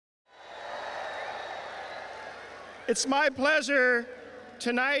It's my pleasure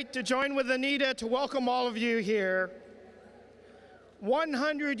tonight to join with Anita to welcome all of you here.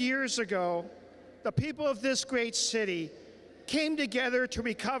 100 years ago, the people of this great city came together to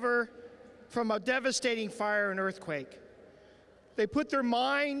recover from a devastating fire and earthquake. They put their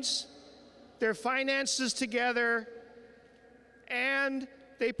minds, their finances together, and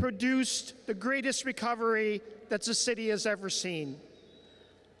they produced the greatest recovery that the city has ever seen.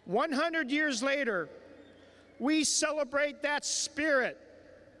 100 years later, we celebrate that spirit,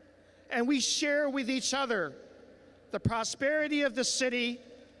 and we share with each other the prosperity of the city,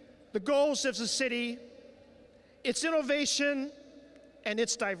 the goals of the city, its innovation, and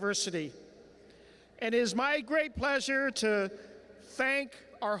its diversity. And it is my great pleasure to thank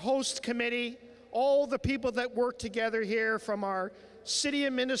our host committee, all the people that work together here, from our city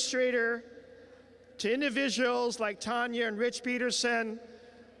administrator to individuals like Tanya and Rich Peterson,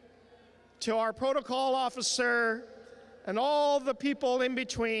 to our protocol officer, and all the people in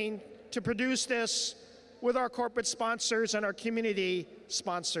between to produce this with our corporate sponsors and our community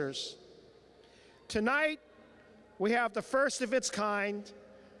sponsors. Tonight, we have the first of its kind,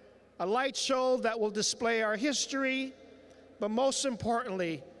 a light show that will display our history, but most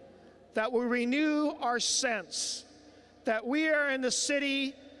importantly, that will renew our sense that we are in a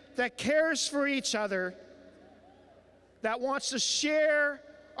city that cares for each other, that wants to share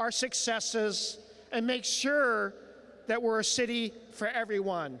our successes and make sure that we're a city for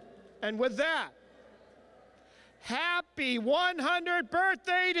everyone. And with that, happy 100th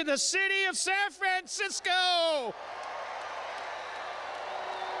birthday to the city of San Francisco!